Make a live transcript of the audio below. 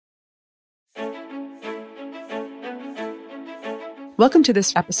Welcome to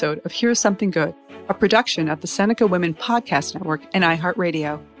this episode of Here's Something Good, a production of the Seneca Women Podcast Network and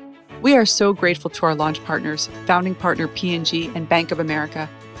iHeartRadio. We are so grateful to our launch partners, founding partner P&G and Bank of America.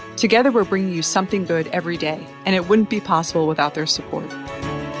 Together, we're bringing you something good every day, and it wouldn't be possible without their support.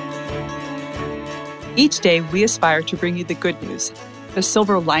 Each day, we aspire to bring you the good news, the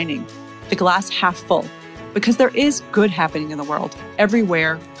silver lining, the glass half full, because there is good happening in the world,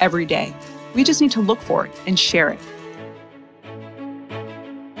 everywhere, every day. We just need to look for it and share it.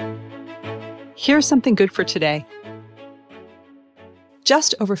 Here's something good for today.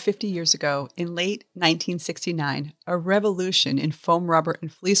 Just over 50 years ago, in late 1969, a revolution in foam rubber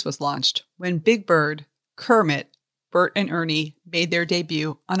and fleece was launched when Big Bird, Kermit, Bert, and Ernie made their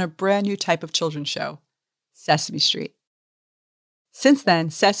debut on a brand new type of children's show, Sesame Street. Since then,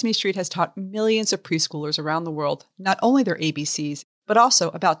 Sesame Street has taught millions of preschoolers around the world not only their ABCs, but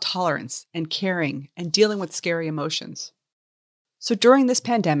also about tolerance and caring and dealing with scary emotions. So during this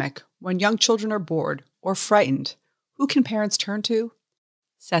pandemic, when young children are bored or frightened, who can parents turn to?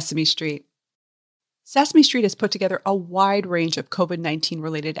 Sesame Street. Sesame Street has put together a wide range of COVID-19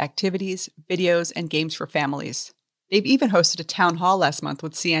 related activities, videos, and games for families. They've even hosted a town hall last month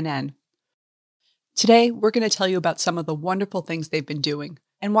with CNN. Today, we're going to tell you about some of the wonderful things they've been doing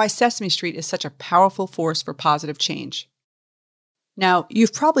and why Sesame Street is such a powerful force for positive change. Now,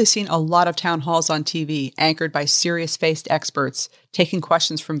 you've probably seen a lot of town halls on TV anchored by serious-faced experts taking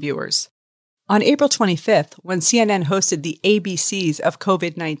questions from viewers. On April 25th, when CNN hosted the ABCs of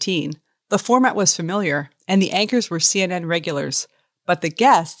COVID-19, the format was familiar and the anchors were CNN regulars, but the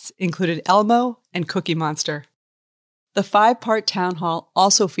guests included Elmo and Cookie Monster. The 5-part town hall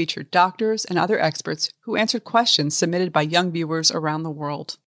also featured doctors and other experts who answered questions submitted by young viewers around the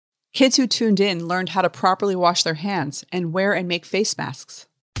world. Kids who tuned in learned how to properly wash their hands and wear and make face masks.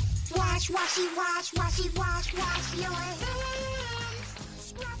 Wash your hands.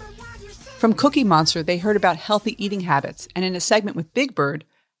 From Cookie Monster, they heard about healthy eating habits, and in a segment with Big Bird,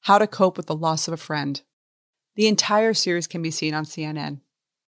 how to cope with the loss of a friend. The entire series can be seen on CNN.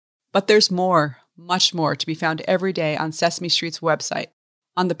 But there's more, much more, to be found every day on Sesame Street's website,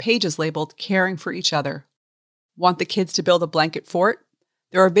 on the pages labeled Caring for Each Other. Want the kids to build a blanket fort?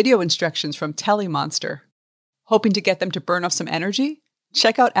 There are video instructions from Telly Monster. Hoping to get them to burn off some energy?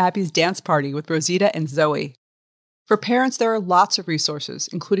 Check out Abby's dance party with Rosita and Zoe. For parents, there are lots of resources,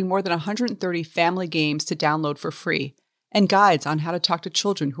 including more than 130 family games to download for free, and guides on how to talk to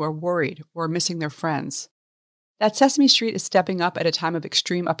children who are worried or missing their friends. That Sesame Street is stepping up at a time of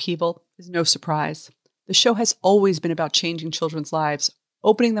extreme upheaval is no surprise. The show has always been about changing children's lives,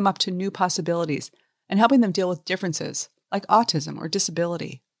 opening them up to new possibilities, and helping them deal with differences, like autism or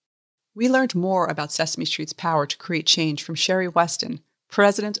disability. We learned more about Sesame Street's power to create change from Sherry Weston,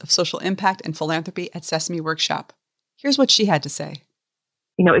 President of Social Impact and Philanthropy at Sesame Workshop. Here's what she had to say.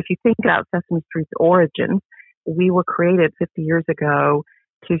 You know, if you think about Sesame Street's origins, we were created 50 years ago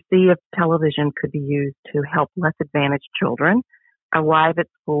to see if television could be used to help less advantaged children arrive at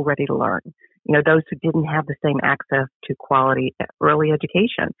school ready to learn. You know, those who didn't have the same access to quality early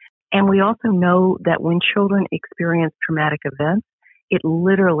education. And we also know that when children experience traumatic events, it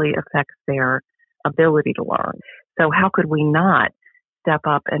literally affects their ability to learn. So how could we not step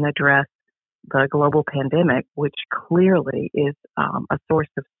up and address the global pandemic, which clearly is a source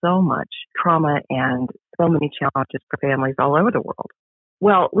of so much trauma and so many challenges for families all over the world?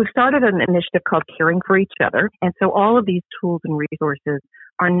 Well, we've started an initiative called Caring for Each Other. And so all of these tools and resources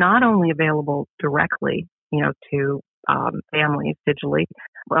are not only available directly, to families digitally,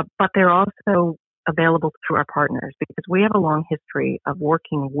 but they're also available through our partners because we have a long history of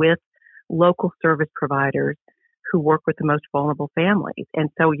working with local service providers who work with the most vulnerable families. And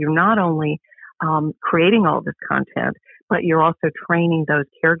so you're not only creating all this content, but you're also training those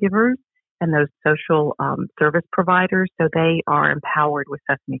caregivers and those social service providers so they are empowered with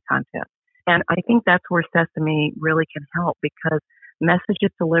Sesame content. And I think that's where Sesame really can help because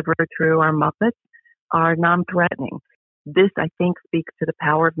messages delivered through our Muppets are non-threatening. This, I think, speaks to the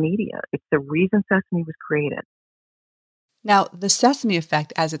power of media. It's the reason Sesame was created. Now, the Sesame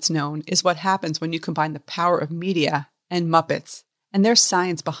effect, as it's known, is what happens when you combine the power of media and Muppets, and there's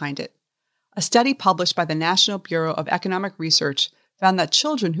science behind it. A study published by the National Bureau of Economic Research found that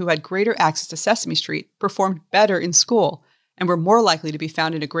children who had greater access to Sesame Street performed better in school and were more likely to be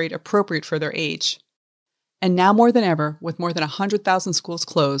found in a grade appropriate for their age. And now more than ever, with more than 100,000 schools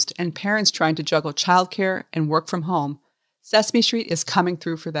closed and parents trying to juggle childcare and work from home, Sesame Street is coming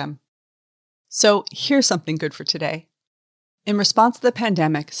through for them. So here's something good for today. In response to the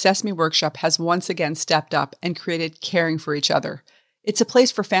pandemic, Sesame Workshop has once again stepped up and created Caring for Each Other. It's a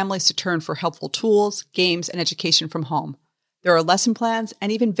place for families to turn for helpful tools, games, and education from home. There are lesson plans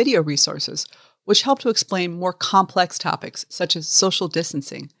and even video resources, which help to explain more complex topics such as social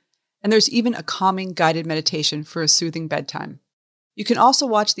distancing. And there's even a calming guided meditation for a soothing bedtime. You can also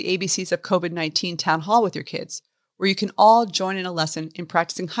watch the ABCs of COVID-19 Town Hall with your kids, where you can all join in a lesson in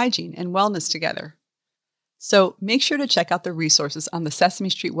practicing hygiene and wellness together. So make sure to check out the resources on the Sesame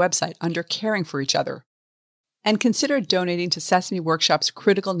Street website under Caring for Each Other. And consider donating to Sesame Workshop's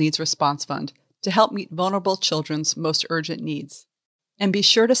Critical Needs Response Fund to help meet vulnerable children's most urgent needs. And be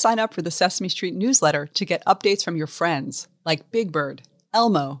sure to sign up for the Sesame Street newsletter to get updates from your friends like Big Bird,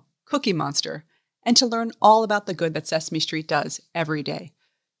 Elmo, Cookie Monster, and to learn all about the good that Sesame Street does every day.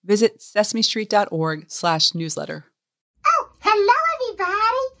 Visit sesamestreet.org/newsletter. Oh, hello, everybody.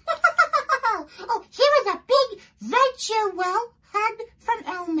 Oh, here is a big virtual hug from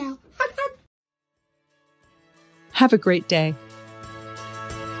Elmo. Have a great day.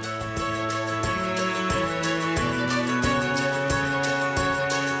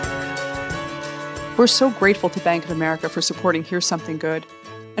 We're so grateful to Bank of America for supporting Here's Something Good,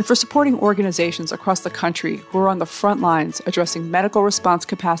 and for supporting organizations across the country who are on the front lines addressing medical response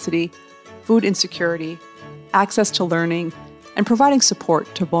capacity, food insecurity, access to learning, and providing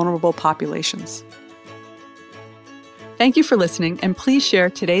support to vulnerable populations. Thank you for listening, and please share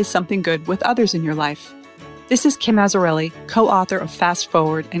today's Something Good with others in your life. This is Kim Azzarelli, co-author of Fast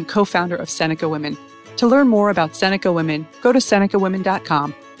Forward and co-founder of Seneca Women. To learn more about Seneca Women, go to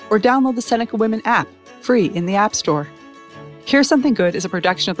senecawomen.com or download the Seneca Women app, free in the App Store. Here's Something Good is a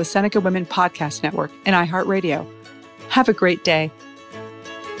production of the Seneca Women Podcast Network and iHeartRadio. Have a great day.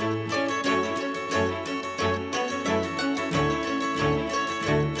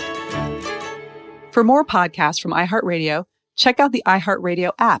 For more podcasts from iHeartRadio, check out the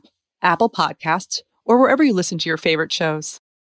iHeartRadio app, Apple Podcasts, or wherever you listen to your favorite shows.